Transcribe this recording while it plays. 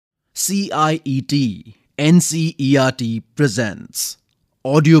CIET NCERT presents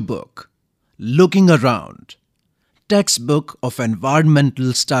audiobook Looking Around, Textbook of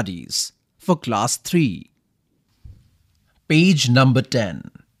Environmental Studies for Class 3. Page number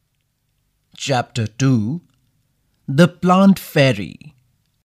 10. Chapter 2, The Plant Fairy.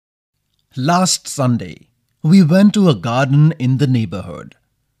 Last Sunday, we went to a garden in the neighborhood.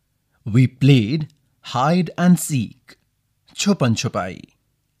 We played hide and seek, Chupan Chupai,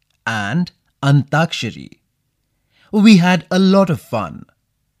 and Antakshari. We had a lot of fun.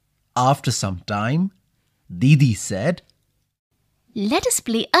 After some time, Didi said, "Let us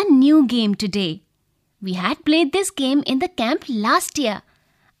play a new game today. We had played this game in the camp last year.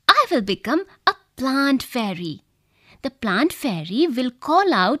 I will become a plant fairy. The plant fairy will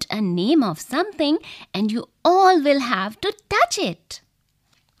call out a name of something and you all will have to touch it."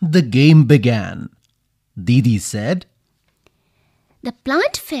 The game began. Didi said, The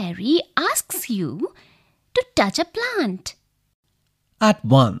plant fairy asks you to touch a plant. At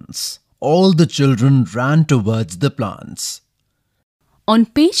once, all the children ran towards the plants. On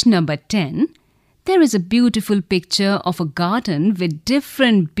page number 10, there is a beautiful picture of a garden with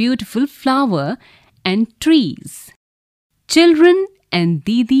different beautiful flowers and trees. Children and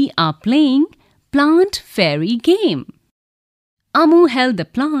Didi are playing plant fairy game. Amu held the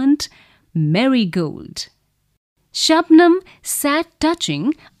plant marigold. Shabnam sat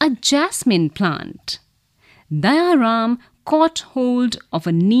touching a jasmine plant. Dayaram caught hold of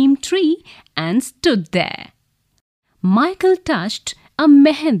a neem tree and stood there. Michael touched a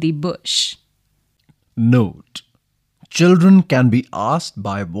mehendi bush. Note: children can be asked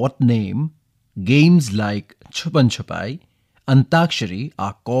by what name games like Chupan Chupai, Antakshari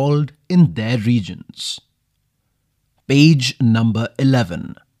are called in their regions. Page number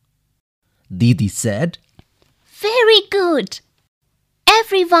 11. Didi said, Very good.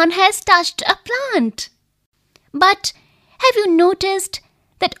 Everyone has touched a plant. But have you noticed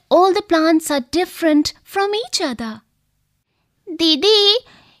that all the plants are different from each other? Didi,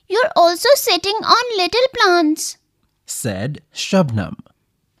 you're also sitting on little plants, said Shabnam.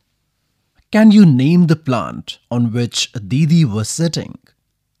 Can you name the plant on which Didi was sitting?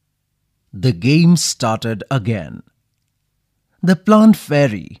 The game started again. The plant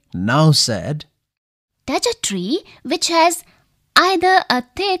fairy now said, Touch a tree which has either a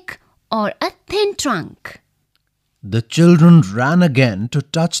thick or a thin trunk. The children ran again to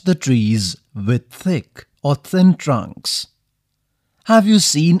touch the trees with thick or thin trunks. Have you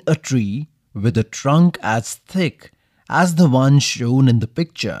seen a tree with a trunk as thick as the one shown in the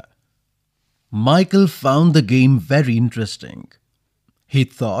picture? Michael found the game very interesting. He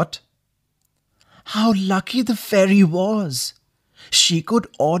thought, how lucky the fairy was. She could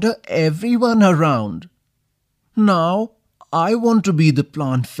order everyone around. Now I want to be the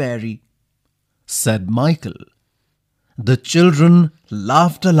plant fairy, said Michael. The children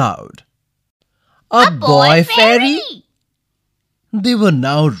laughed aloud. A boy fairy? They were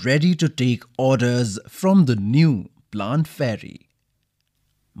now ready to take orders from the new plant fairy.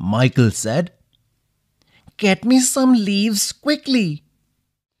 Michael said, Get me some leaves quickly.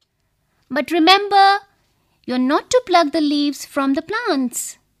 But remember, you're not to pluck the leaves from the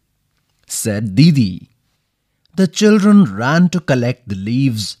plants, said Didi. The children ran to collect the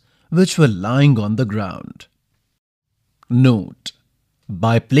leaves which were lying on the ground. Note: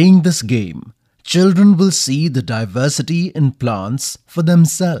 by playing this game, children will see the diversity in plants for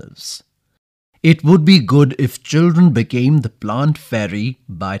themselves. It would be good if children became the plant fairy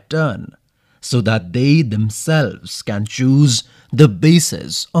by turn, so that they themselves can choose the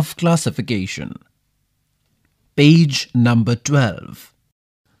basis of classification. Page number 12.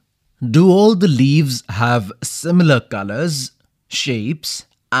 Do all the leaves have similar colors, shapes,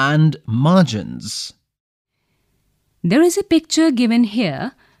 and margins? There is a picture given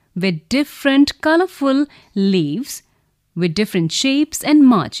here with different colorful leaves with different shapes and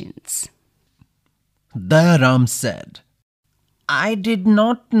margins. Dayaram said, I did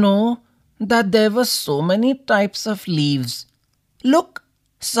not know that there were so many types of leaves. Look,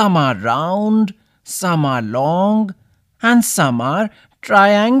 some are round, some are long, and some are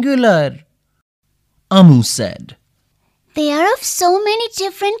triangular. Amu said, They are of so many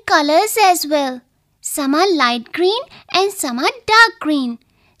different colors as well. Some are light green and some are dark green.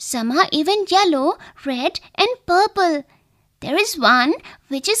 Some are even yellow, red and purple. There is one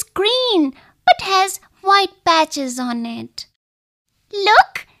which is green but has white patches on it.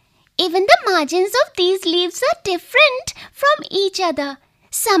 Look! Even the margins of these leaves are different from each other.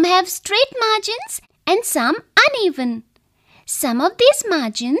 Some have straight margins and some uneven. Some of these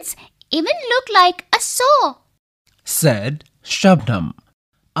margins even look like a saw, said Shabnam.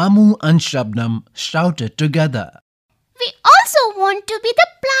 Amu and Shabnam shouted together. We also want to be the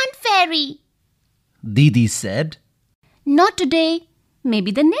plant fairy. Didi said, Not today,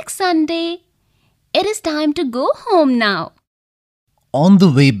 maybe the next Sunday. It is time to go home now. On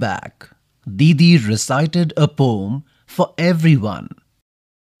the way back, Didi recited a poem for everyone.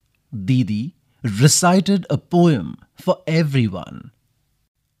 Didi recited a poem for everyone.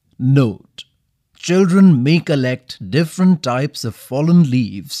 Note: children may collect different types of fallen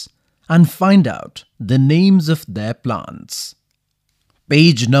leaves and find out the names of their plants.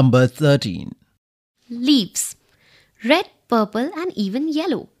 Page number 13. Leaves. Red, purple and even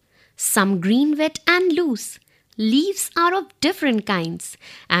yellow. Some green, wet and loose. Leaves are of different kinds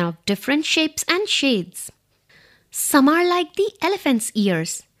and of different shapes and shades. Some are like the elephant's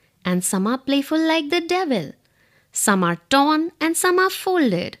ears, and some are playful like the devil. Some are torn and some are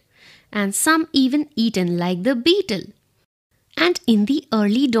folded, and some even eaten like the beetle. And in the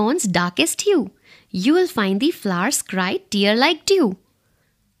early dawn's darkest hue, you will find the flowers cry tear like dew.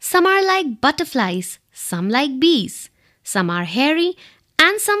 Some are like butterflies, some like bees, some are hairy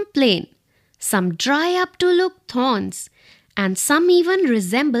and some plain, some dry up to look thorns, and some even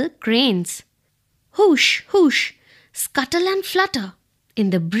resemble cranes. Whoosh, whoosh, scuttle and flutter,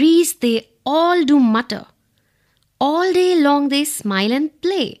 in the breeze they all do mutter. All day long they smile and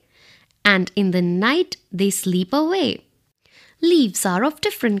play, and in the night they sleep away. Leaves are of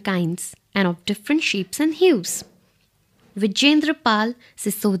different kinds and of different shapes and hues. Vijendra Pal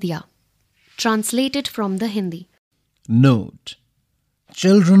Sisodia. Translated from the Hindi. Note: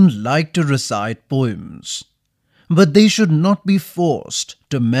 children like to recite poems, but they should not be forced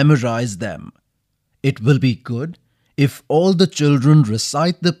to memorize them. It will be good if all the children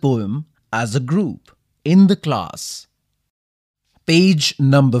recite the poem as a group in the class. Page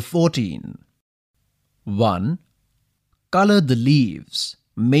number 14. 1. Color the leaves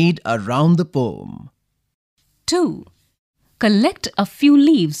made around the poem. 2. Collect a few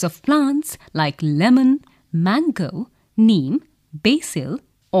leaves of plants like lemon, mango, neem, basil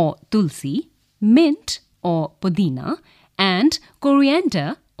or tulsi, mint or pudina, and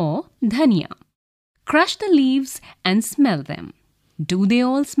coriander or dhania. Crush the leaves and smell them. Do they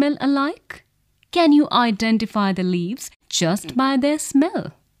all smell alike? Can you identify the leaves just by their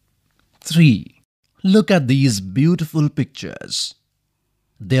smell? 3. Look at these beautiful pictures.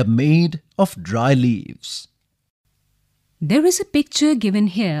 They are made of dry leaves. There is a picture given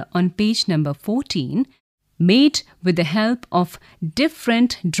here on page number 14, made with the help of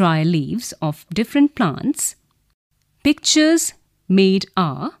different dry leaves of different plants. Pictures made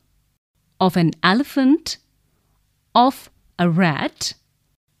are of an elephant, of a rat,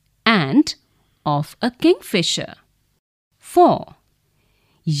 and of a kingfisher. 4.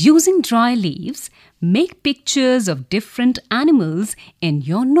 Using dry leaves, make pictures of different animals in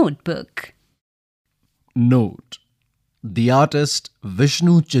your notebook. Note: the artist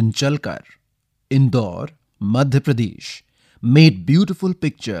Vishnu Chinchalkar, Indore, Madhya Pradesh, made beautiful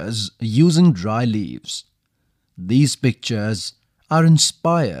pictures using dry leaves. These pictures are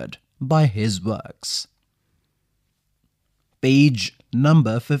inspired by his works. Page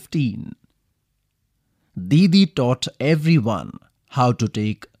number 15. Didi taught everyone how to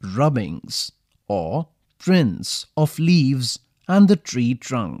take rubbings or prints of leaves and the tree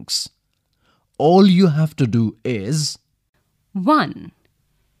trunks. All you have to do is: 1.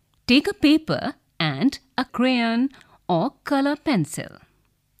 Take a paper and a crayon or color pencil.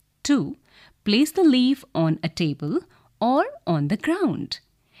 2. Place the leaf on a table or on the ground.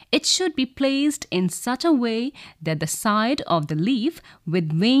 It should be placed in such a way that the side of the leaf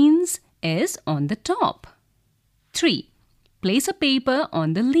with veins is on the top. 3. Place a paper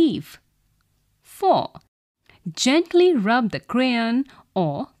on the leaf. 4. Gently rub the crayon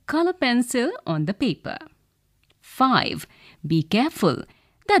or color pencil on the paper. 5. Be careful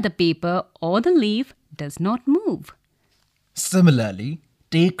that the paper or the leaf does not move. Similarly,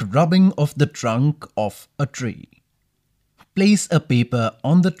 take rubbing of the trunk of a tree. Place a paper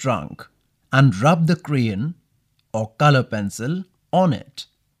on the trunk and rub the crayon or color pencil on it.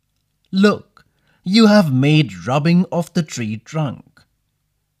 Look, you have made rubbing of the tree trunk.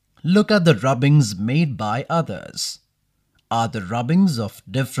 Look at the rubbings made by others. Are the rubbings of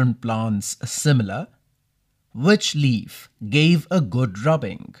different plants similar? Which leaf gave a good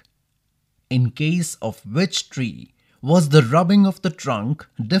rubbing? In case of which tree was the rubbing of the trunk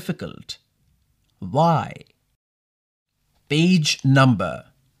difficult? Why? Page number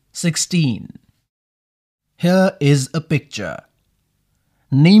 16. Here is a picture.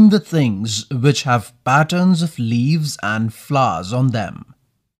 Name the things which have patterns of leaves and flowers on them.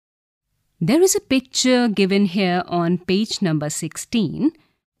 There is a picture given here on page number 16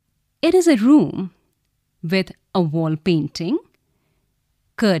 It is a room with a wall painting,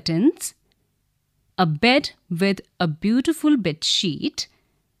 curtains, a bed with a beautiful bed sheet,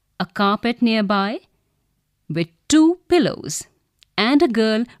 a carpet nearby with 2 pillows, and a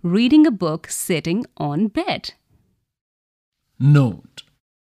girl reading a book sitting on bed. Note: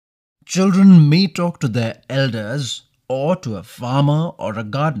 children may talk to their elders or to a farmer or a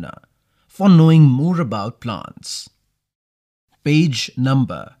gardener for knowing more about plants. Page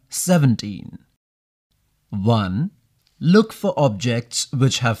number 17. 1. Look for objects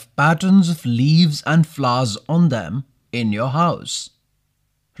which have patterns of leaves and flowers on them in your house.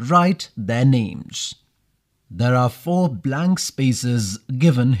 Write their names. There are 4 blank spaces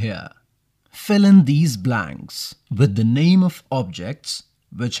given here. Fill in these blanks with the name of objects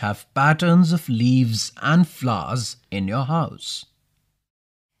which have patterns of leaves and flowers in your house.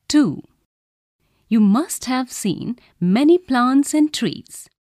 2. You must have seen many plants and trees.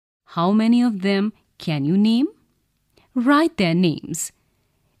 How many of them can you name? Write their names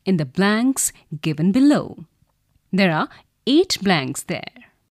in the blanks given below. There are 8 blanks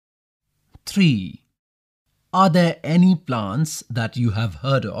there. 3. Are there any plants that you have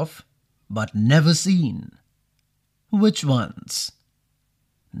heard of but never seen? Which ones?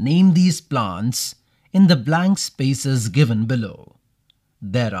 Name these plants in the blank spaces given below.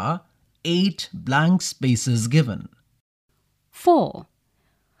 There are 8 blank spaces given. 4.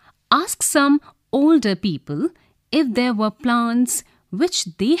 Ask some older people if there were plants which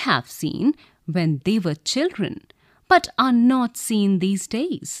they have seen when they were children but are not seen these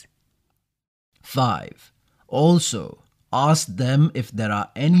days. 5. Also, ask them if there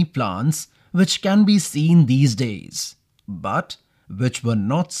are any plants which can be seen these days, but which were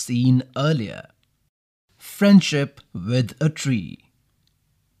not seen earlier. Friendship with a tree.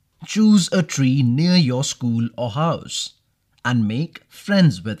 Choose a tree near your school or house and make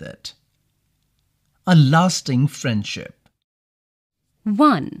friends with it. A lasting friendship.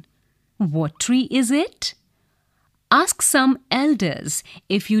 1. What tree is it? Ask some elders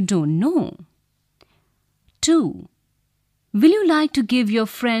if you don't know. 2. Will you like to give your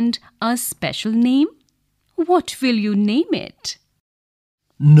friend a special name? What will you name it?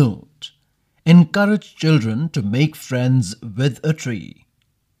 Note: encourage children to make friends with a tree.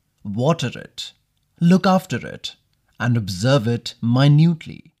 Water it, look after it, and observe it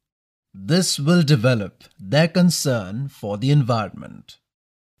minutely. This will develop their concern for the environment.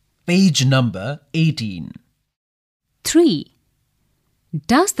 Page number 18. 3.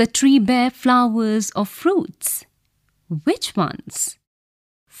 Does the tree bear flowers or fruits? Which ones?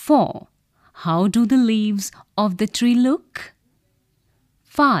 4. How do the leaves of the tree look?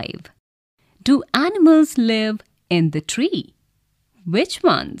 5. Do animals live in the tree? Which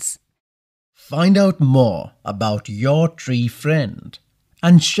ones? Find out more about your tree friend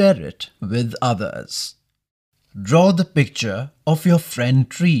and share it with others. Draw the picture of your friend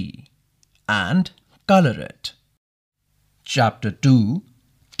tree and color it. Chapter 2,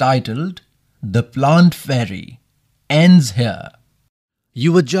 titled The Plant Fairy, ends here.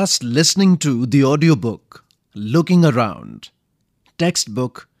 You were just listening to the audiobook Looking Around,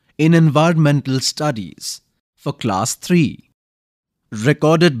 textbook in Environmental Studies for Class 3,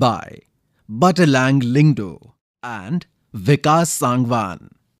 recorded by Batalang Lingdo and Vikas Sangwan.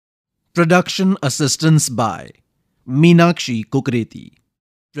 Production assistance by Meenakshi Kukreti.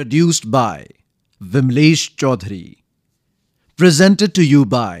 Produced by Vimlesh Chaudhary. Presented to you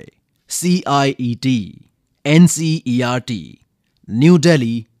by CIET, NCERT, New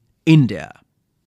Delhi, India.